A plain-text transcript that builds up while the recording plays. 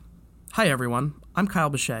Hi everyone, I'm Kyle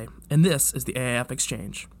Bechet, and this is the AAF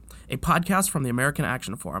Exchange, a podcast from the American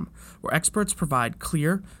Action Forum, where experts provide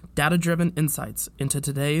clear, data-driven insights into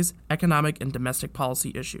today's economic and domestic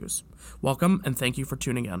policy issues. Welcome, and thank you for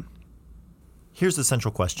tuning in. Here's the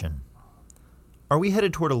central question. Are we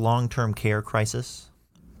headed toward a long-term care crisis?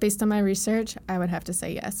 Based on my research, I would have to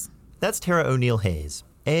say yes. That's Tara O'Neill Hayes,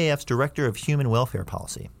 AAF's Director of Human Welfare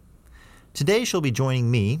Policy. Today she'll be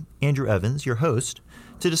joining me, Andrew Evans, your host,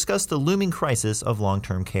 to discuss the looming crisis of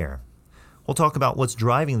long-term care. We'll talk about what's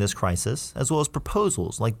driving this crisis, as well as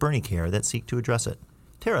proposals like Bernie Care that seek to address it.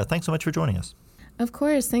 Tara, thanks so much for joining us. Of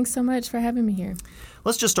course. Thanks so much for having me here.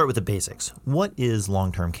 Let's just start with the basics. What is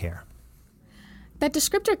long-term care? That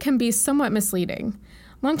descriptor can be somewhat misleading.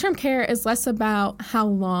 Long-term care is less about how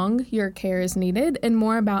long your care is needed and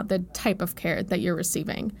more about the type of care that you're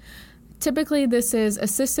receiving. Typically, this is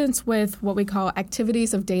assistance with what we call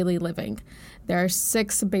activities of daily living. There are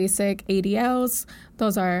 6 basic ADLs.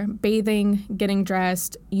 Those are bathing, getting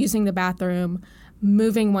dressed, using the bathroom,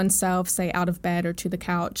 moving oneself, say, out of bed or to the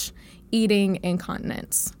couch, eating, and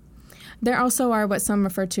continence. There also are what some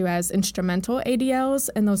refer to as instrumental ADLs,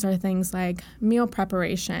 and those are things like meal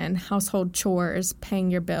preparation, household chores,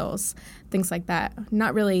 paying your bills, things like that.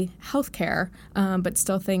 Not really health care, but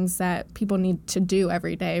still things that people need to do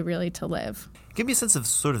every day, really, to live. Give me a sense of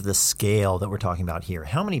sort of the scale that we're talking about here.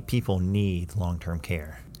 How many people need long-term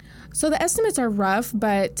care? So the estimates are rough,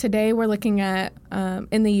 but today we're looking at,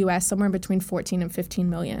 in the U.S., somewhere between 14 and 15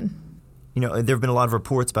 million. You know, there have been a lot of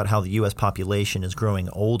reports about how the U.S. population is growing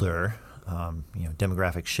older,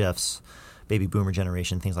 demographic shifts, baby boomer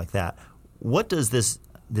generation, things like that. What does this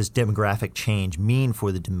demographic change mean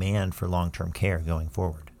for the demand for long-term care going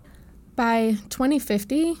forward? By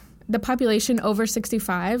 2050, the population over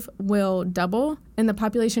 65 will double, and the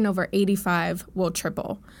population over 85 will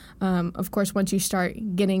triple. Of course, once you start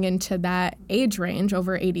getting into that age range,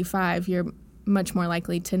 over 85, you're much more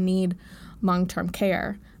likely to need long-term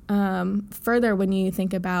care. Further, when you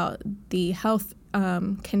think about the health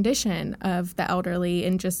condition of the elderly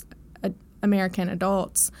and just American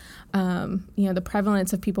adults, the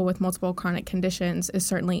prevalence of people with multiple chronic conditions is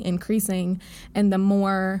certainly increasing, and the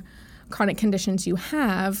more chronic conditions you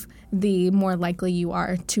have, the more likely you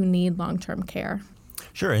are to need long-term care.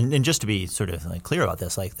 Sure, and just to be sort of clear about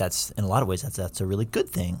this, that's in a lot of ways that's a really good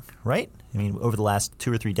thing, right? I mean, over the last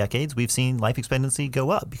 2 or 3 decades, we've seen life expectancy go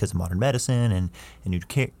up because of modern medicine and new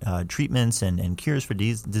treatments and cures for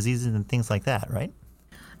diseases and things like that, right?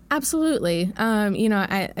 Absolutely.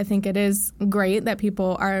 I think it is great that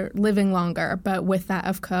people are living longer, but with that,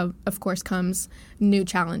 of course, comes new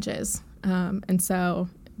challenges. And so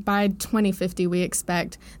by 2050, we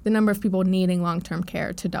expect the number of people needing long-term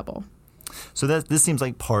care to double. So this seems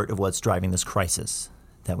like part of what's driving this crisis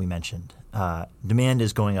that we mentioned. Demand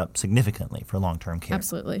is going up significantly for long-term care.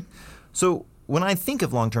 Absolutely. So when I think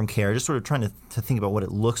of long-term care, just sort of trying to think about what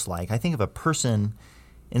it looks like, I think of a person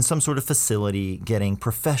in some sort of facility getting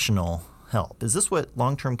professional help. Is this what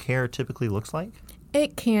long-term care typically looks like?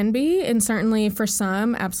 It can be, and certainly for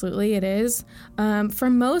some, absolutely it is. For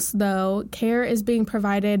most, though, care is being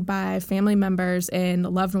provided by family members and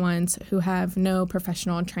loved ones who have no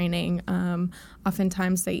professional training.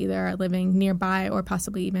 Oftentimes, they either are living nearby or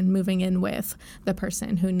possibly even moving in with the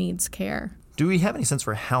person who needs care. Do we have any sense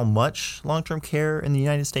for how much long-term care in the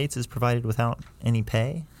United States is provided without any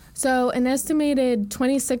pay? So an estimated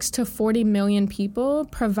 26 to 40 million people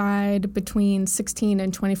provide between 16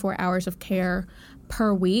 and 24 hours of care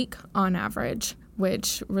per week on average,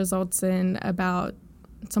 which results in about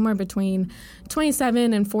somewhere between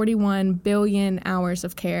 27 and 41 billion hours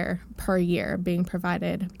of care per year being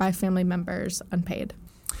provided by family members unpaid.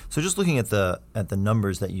 So just looking at the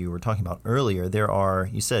numbers that you were talking about earlier, there are,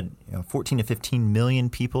 you said, 14 to 15 million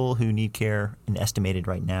people who need care and estimated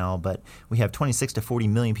right now, but we have 26 to 40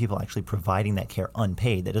 million people actually providing that care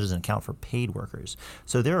unpaid. That doesn't account for paid workers.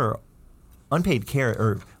 So there are unpaid care,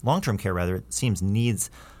 or long-term care rather, it seems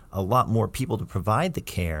needs a lot more people to provide the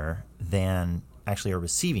care than actually are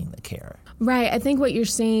receiving the care. Right. I think what you're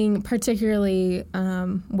seeing, particularly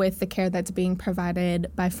with the care that's being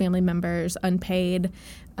provided by family members unpaid,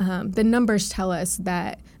 the numbers tell us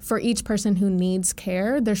that for each person who needs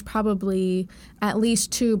care, there's probably at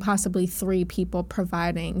least 2, possibly 3 people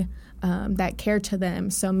providing that care to them.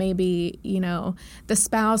 So maybe, the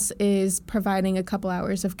spouse is providing a couple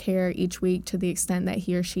hours of care each week to the extent that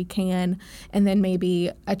he or she can, and then maybe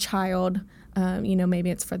a child, maybe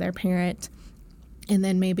it's for their parent. And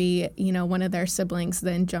then maybe, one of their siblings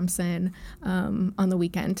then jumps in on the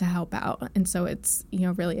weekend to help out. And so it's,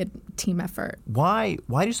 really a team effort. Why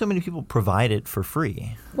do so many people provide it for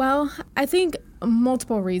free? Well, I think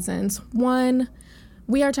multiple reasons. One,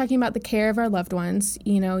 we are talking about the care of our loved ones,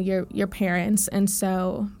 your parents, and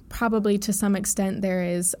so probably to some extent there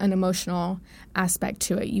is an emotional aspect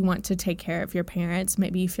to it. You want to take care of your parents.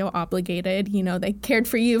 Maybe you feel obligated. They cared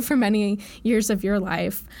for you for many years of your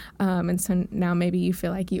life, and so now maybe you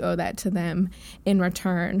feel like you owe that to them in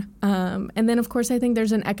return. And then, of course, I think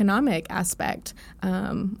there's an economic aspect.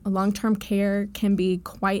 Long-term care can be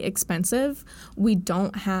quite expensive. We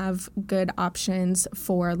don't have good options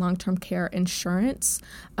for long-term care insurance,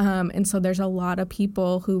 and so there's a lot of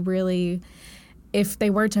people who really, if they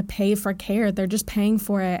were to pay for care, they're just paying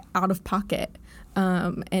for it out of pocket.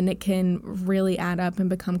 And it can really add up and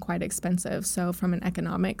become quite expensive. So from an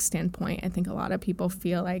economic standpoint, I think a lot of people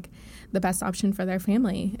feel like the best option for their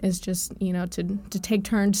family is just, to take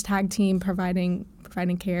turns, tag team, providing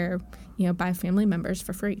care, by family members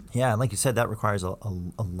for free. Yeah, and like you said, that requires a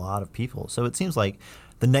lot of people. So it seems like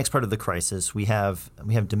the next part of the crisis, we have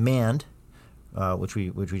demand, which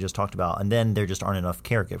we just talked about, and then there just aren't enough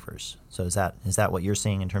caregivers. So is that what you're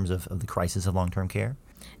seeing in terms of the crisis of long-term care?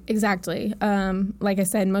 Exactly. Like I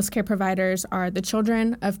said, most care providers are the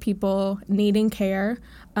children of people needing care,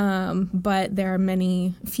 but there are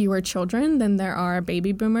many fewer children than there are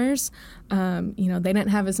baby boomers. They didn't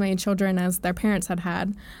have as many children as their parents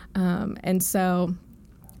had. And so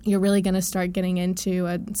you're really going to start getting into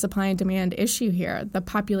a supply and demand issue here. The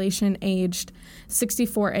population aged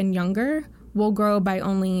 64 and younger will grow by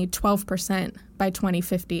only 12% by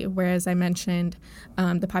 2050, whereas I mentioned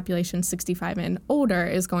the population 65 and older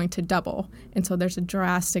is going to double. And so there's a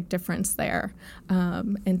drastic difference there.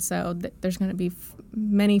 And so there's going to be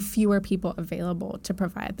many fewer people available to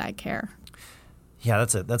provide that care. Yeah,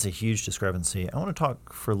 that's a huge discrepancy. I want to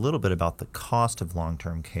talk for a little bit about the cost of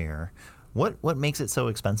long-term care. What makes it so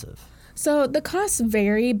expensive? So the costs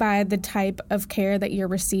vary by the type of care that you're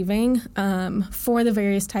receiving for the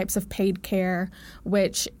various types of paid care,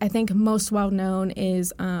 which I think most well known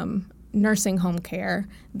is nursing home care.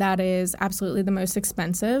 That is absolutely the most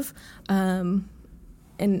expensive. And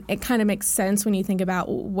it kind of makes sense when you think about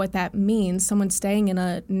what that means. Someone staying in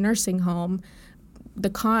a nursing home, the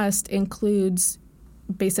cost includes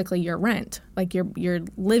basically your rent, like you're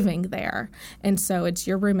living there. And so it's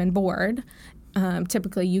your room and board.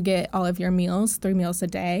 Typically, you get all of your meals, 3 meals a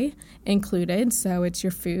day included, so it's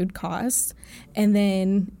your food costs. And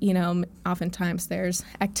then, oftentimes there's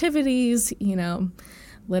activities,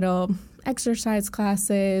 little exercise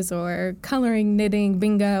classes or coloring, knitting,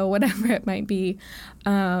 bingo, whatever it might be.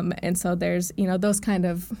 And so there's, those kind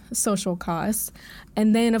of social costs.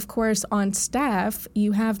 And then, of course, on staff,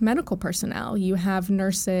 you have medical personnel. You have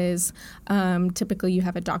nurses. Typically, you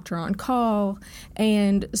have a doctor on call.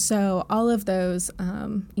 And so all of those,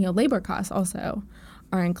 labor costs also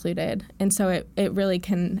are included. And so it really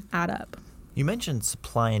can add up. You mentioned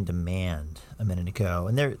supply and demand a minute ago,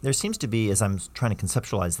 and there seems to be, as I'm trying to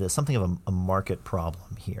conceptualize this, something of a market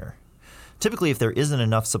problem here. Typically, if there isn't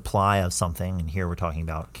enough supply of something, and here we're talking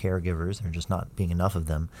about caregivers, there just not being enough of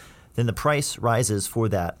them, then the price rises for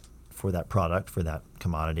that product, for that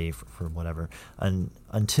commodity, for whatever,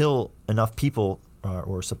 until enough people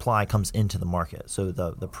or supply comes into the market. So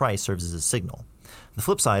the price serves as a signal. The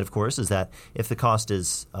flip side, of course, is that if the cost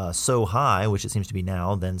is so high, which it seems to be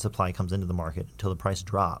now, then supply comes into the market until the price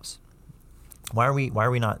drops. Why are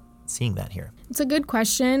we not seeing that here? It's a good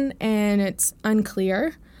question, and it's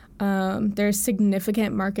unclear. There's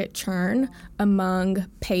significant market churn among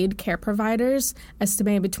paid care providers,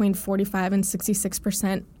 estimated between 45 and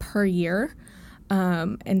 66% per year.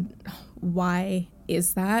 And why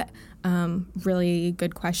is that? Really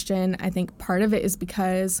good question. I think part of it is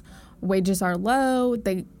because wages are low.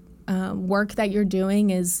 The work that you're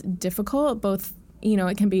doing is difficult. Both,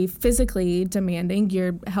 it can be physically demanding.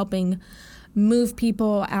 You're helping move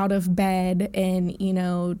people out of bed and,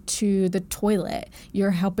 to the toilet.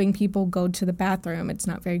 You're helping people go to the bathroom. It's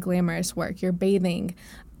not very glamorous work. You're bathing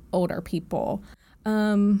older people.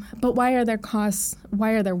 But why are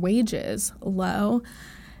their wages low?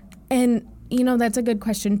 And that's a good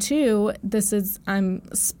question, too. I'm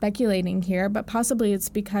speculating here, but possibly it's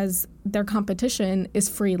because their competition is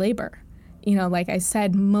free labor. Like I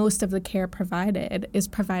said, most of the care provided is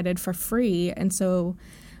provided for free. And so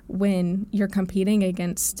when you're competing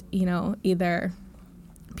against, either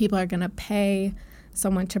people are going to pay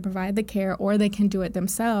someone to provide the care or they can do it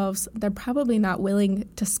themselves, they're probably not willing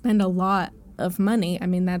to spend a lot of money. I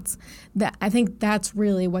mean, I think that's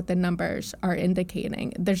really what the numbers are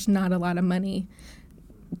indicating. There's not a lot of money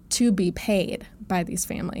to be paid by these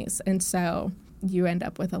families, and so you end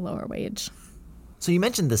up with a lower wage. So you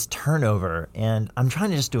mentioned this turnover, and I'm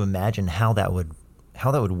trying to imagine how that would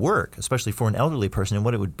how that would work, especially for an elderly person, and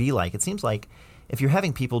what it would be like. It seems like if you're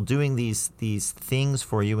having people doing these things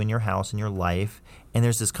for you in your house, in your life, and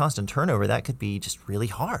there's this constant turnover, that could be just really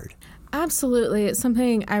hard. Absolutely. It's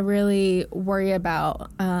something I really worry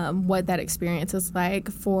about, what that experience is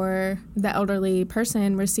like for the elderly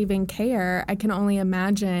person receiving care. I can only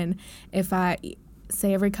imagine if I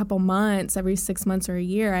say every couple months, every 6 months or a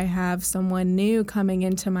year, I have someone new coming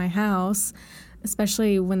into my house,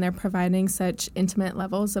 especially when they're providing such intimate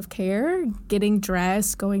levels of care, getting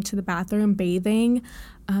dressed, going to the bathroom, bathing.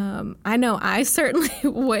 I know I certainly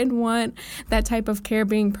wouldn't want that type of care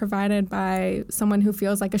being provided by someone who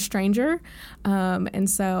feels like a stranger. And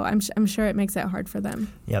so I'm sure it makes it hard for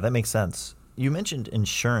them. Yeah, that makes sense. You mentioned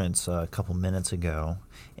insurance a couple minutes ago.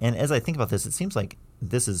 And as I think about this, it seems like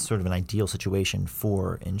this is sort of an ideal situation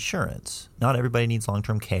for insurance. Not everybody needs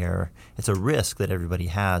long-term care. It's a risk that everybody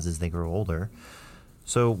has as they grow older.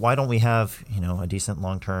 So why don't we have, a decent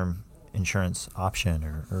long-term insurance option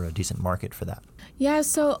or a decent market for that? Yeah,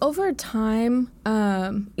 so over time,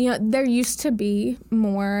 there used to be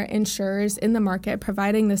more insurers in the market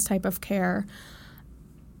providing this type of care,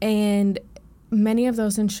 and many of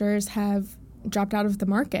those insurers have dropped out of the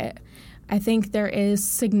market. I think there is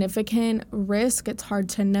significant risk. It's hard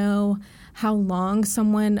to know how long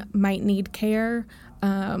someone might need care.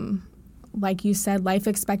 Like you said, life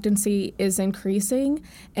expectancy is increasing,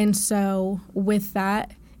 and so with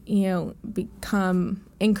that, become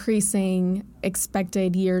increasing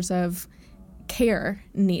expected years of care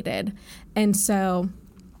needed. And so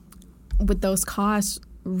with those costs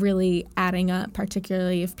really adding up,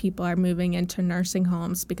 particularly if people are moving into nursing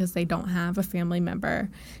homes because they don't have a family member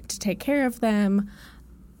to take care of them,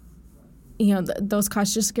 those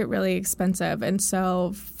costs just get really expensive. And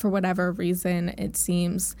so for whatever reason, it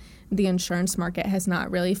seems the insurance market has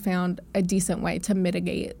not really found a decent way to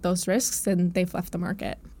mitigate those risks, and they've left the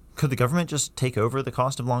market. Could the government just take over the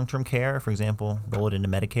cost of long-term care, for example, roll it into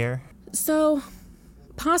Medicare? So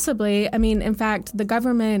possibly. In fact, the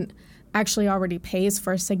government actually already pays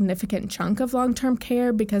for a significant chunk of long-term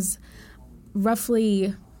care because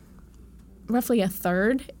roughly a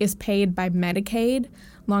third is paid by Medicaid.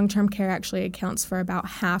 Long-term care actually accounts for about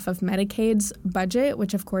half of Medicaid's budget,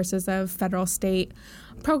 which of course is a federal-state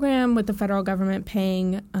program with the federal government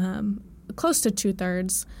paying close to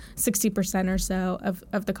 2/3, 60% or so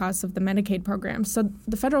of the cost of the Medicaid program. So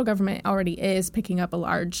the federal government already is picking up a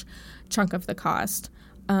large chunk of the cost.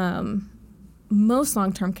 Most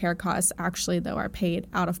long-term care costs actually, though, are paid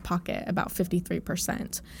out of pocket, about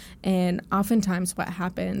 53%. And oftentimes what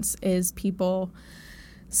happens is people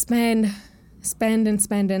spend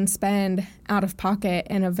out of pocket,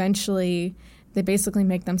 and eventually they basically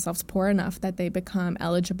make themselves poor enough that they become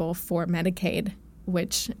eligible for Medicaid,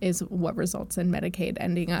 which is what results in Medicaid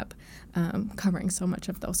ending up covering so much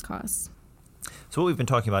of those costs. So what we've been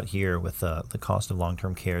talking about here with the cost of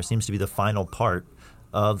long-term care seems to be the final part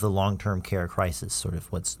of the long-term care crisis, sort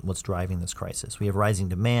of what's driving this crisis. We have rising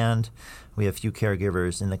demand, we have few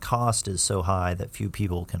caregivers, and the cost is so high that few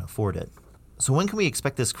people can afford it. So when can we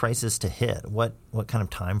expect this crisis to hit? What kind of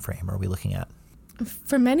time frame are we looking at?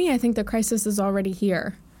 For many, I think the crisis is already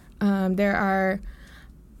here. There are,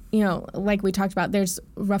 like we talked about, there's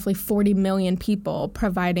roughly 40 million people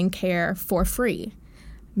providing care for free.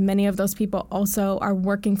 Many of those people also are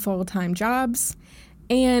working full-time jobs,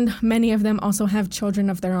 and many of them also have children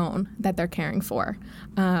of their own that they're caring for.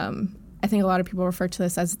 I think a lot of people refer to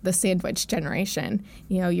this as the sandwich generation.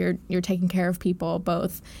 You're taking care of people,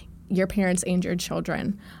 both your parents and your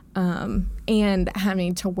children, and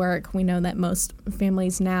having to work. We know that most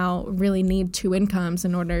families now really need two incomes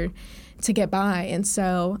in order to get by. And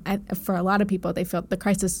so for a lot of people, they feel the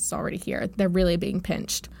crisis is already here. They're really being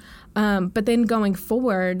pinched. But then going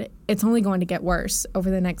forward, it's only going to get worse over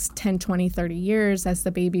the next 10, 20, 30 years as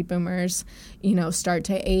the baby boomers, start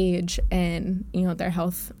to age and, their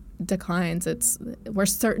health declines. We're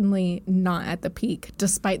certainly not at the peak,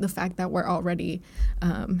 despite the fact that we're already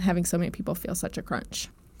having so many people feel such a crunch.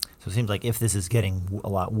 So it seems like if this is getting a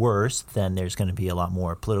lot worse, then there's going to be a lot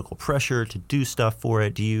more political pressure to do stuff for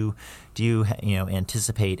it. Do you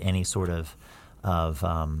anticipate any sort of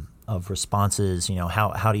responses?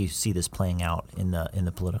 How do you see this playing out in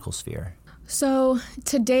the political sphere? So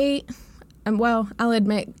to date, I'll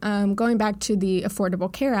admit, going back to the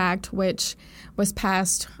Affordable Care Act, which was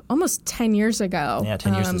passed almost 10 years ago. Yeah,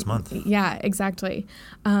 10 years this month. Yeah, exactly.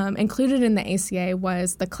 Included in the ACA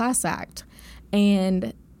was the Class Act,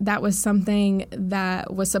 and that was something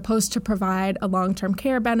that was supposed to provide a long-term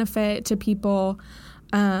care benefit to people,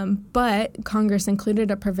 but Congress included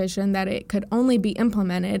a provision that it could only be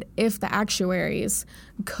implemented if the actuaries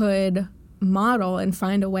could model and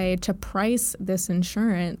find a way to price this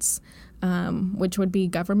insurance, which would be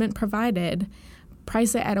government provided,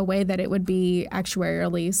 price it at a way that it would be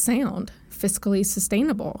actuarially sound, fiscally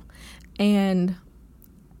sustainable. And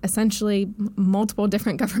essentially, multiple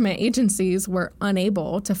different government agencies were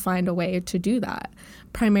unable to find a way to do that,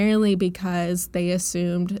 primarily because they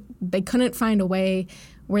assumed they couldn't find a way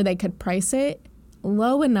where they could price it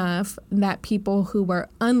low enough that people who were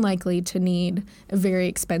unlikely to need very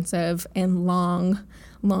expensive and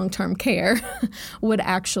long-term care would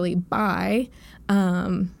actually buy.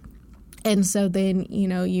 And so then,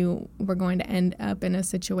 you were going to end up in a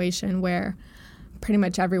situation where pretty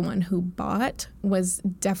much everyone who bought was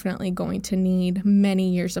definitely going to need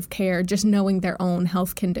many years of care, just knowing their own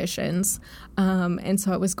health conditions. And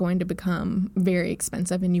so it was going to become very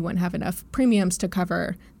expensive, and you wouldn't have enough premiums to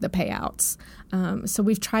cover the payouts. So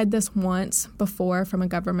we've tried this once before from a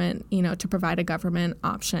government, to provide a government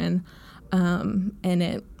option. And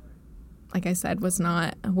it, like I said,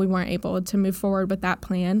 we weren't able to move forward with that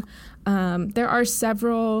plan. There are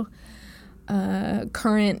several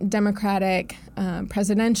current Democratic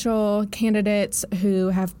presidential candidates who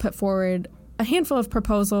have put forward a handful of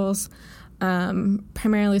proposals,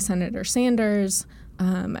 primarily Senator Sanders,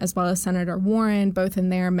 as well as Senator Warren, both in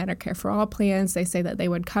their Medicare for All plans. They say that they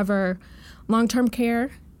would cover long-term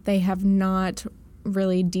care. They have not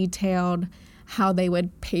really detailed how they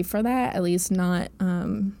would pay for that, at least not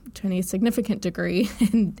to any significant degree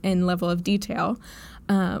in level of detail.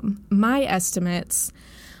 My estimates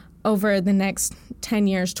over the next 10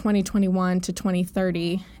 years, 2021 to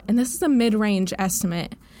 2030, and this is a mid-range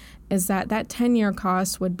estimate, is that 10-year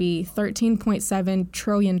cost would be $13.7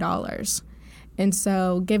 trillion. And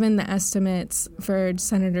so given the estimates for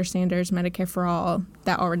Senator Sanders' Medicare for All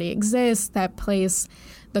that already exists, that place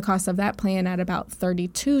the cost of that plan at about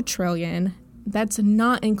 $32 trillion, that's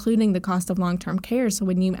not including the cost of long-term care. So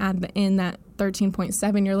when you add in that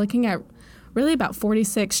 13.7, you're looking at really about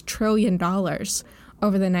 $46 trillion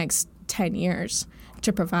over the next 10 years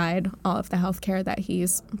to provide all of the health care that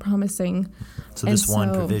he's promising. So this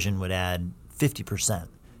one provision would add 50%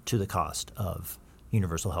 to the cost of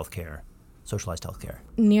universal health care, socialized health care.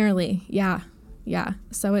 Nearly, yeah.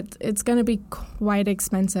 So it's going to be quite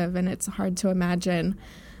expensive, and it's hard to imagine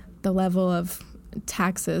the level of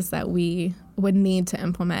taxes that we would need to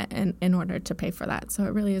implement in order to pay for that. So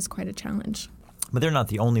it really is quite a challenge. But they're not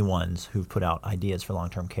the only ones who've put out ideas for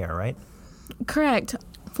long-term care, right? Correct.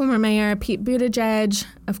 Former Mayor Pete Buttigieg,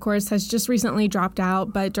 of course, has just recently dropped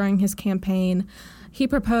out, but during his campaign, he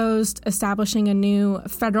proposed establishing a new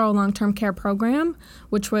federal long-term care program,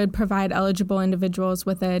 which would provide eligible individuals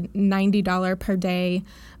with a $90 per day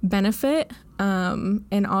benefit,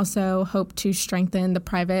 and also hope to strengthen the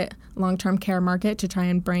private long-term care market to try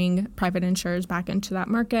and bring private insurers back into that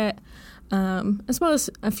market, as well as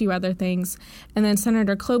a few other things. And then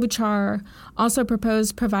Senator Klobuchar also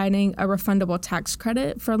proposed providing a refundable tax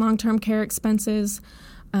credit for long-term care expenses,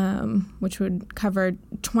 which would cover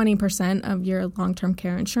 20% of your long-term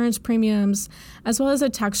care insurance premiums, as well as a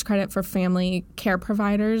tax credit for family care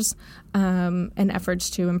providers, and efforts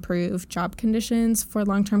to improve job conditions for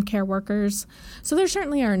long-term care workers. So there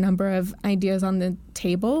certainly are a number of ideas on the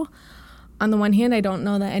table. On the one hand, I don't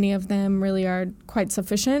know that any of them really are quite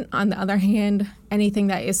sufficient. On the other hand, anything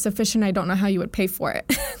that is sufficient, I don't know how you would pay for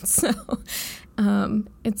it. So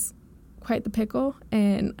it's quite the pickle,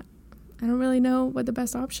 and I don't really know what the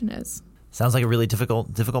best option is. Sounds like a really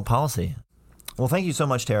difficult policy. Well, thank you so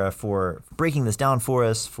much, Tara, for breaking this down for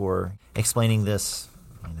us, for explaining this,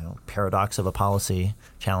 paradox of a policy,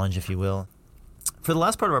 challenge, if you will. For the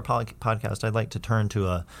last part of our podcast, I'd like to turn to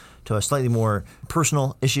a slightly more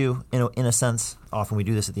personal issue, in a sense. Often we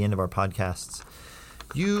do this at the end of our podcasts.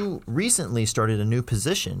 You recently started a new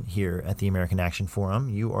position here at the American Action Forum.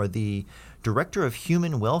 You are the Director of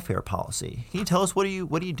Human Welfare Policy. Can you tell us what are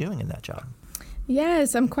you doing in that job?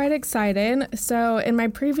 Yes, I'm quite excited. So in my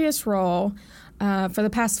previous role, for the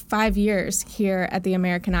past 5 years here at the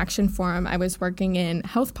American Action Forum, I was working in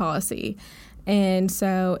health policy. And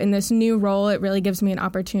so in this new role, it really gives me an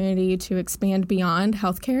opportunity to expand beyond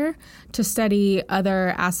healthcare, to study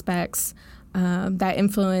other aspects that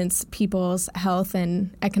influence people's health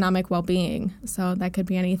and economic well-being. So that could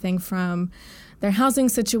be anything from their housing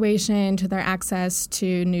situation to their access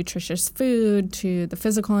to nutritious food, to the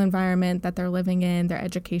physical environment that they're living in, their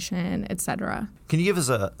education, et cetera. Can you give us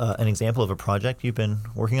an example of a project you've been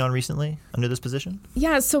working on recently under this position?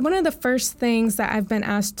 Yeah, so one of the first things that I've been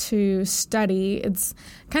asked to study, it's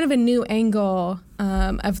kind of a new angle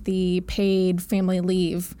of the paid family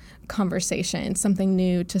leave conversation, something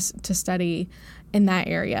new to study in that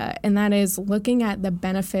area, and that is looking at the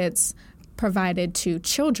benefits provided to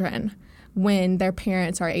children when their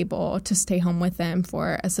parents are able to stay home with them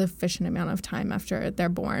for a sufficient amount of time after they're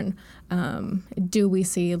born? Do we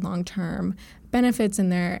see long-term benefits in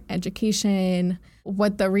their education?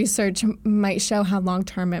 What the research might show how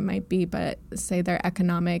long-term it might be, but say their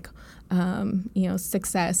economic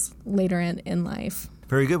success later in life.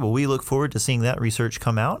 Very good. Well, we look forward to seeing that research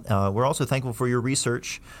come out. We're also thankful for your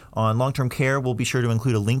research on long-term care. We'll be sure to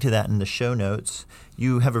include a link to that in the show notes.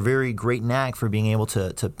 You have a very great knack for being able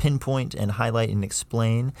to pinpoint and highlight and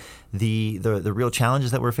explain the real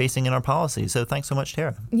challenges that we're facing in our policy. So thanks so much,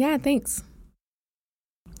 Tara. Yeah, thanks.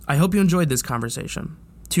 I hope you enjoyed this conversation.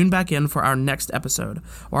 Tune back in for our next episode,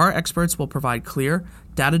 where our experts will provide clear,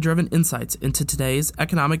 data-driven insights into today's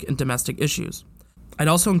economic and domestic issues. I'd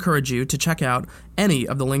also encourage you to check out any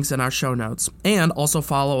of the links in our show notes and also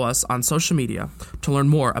follow us on social media to learn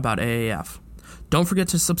more about AAF. Don't forget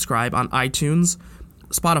to subscribe on iTunes,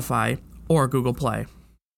 Spotify, or Google Play.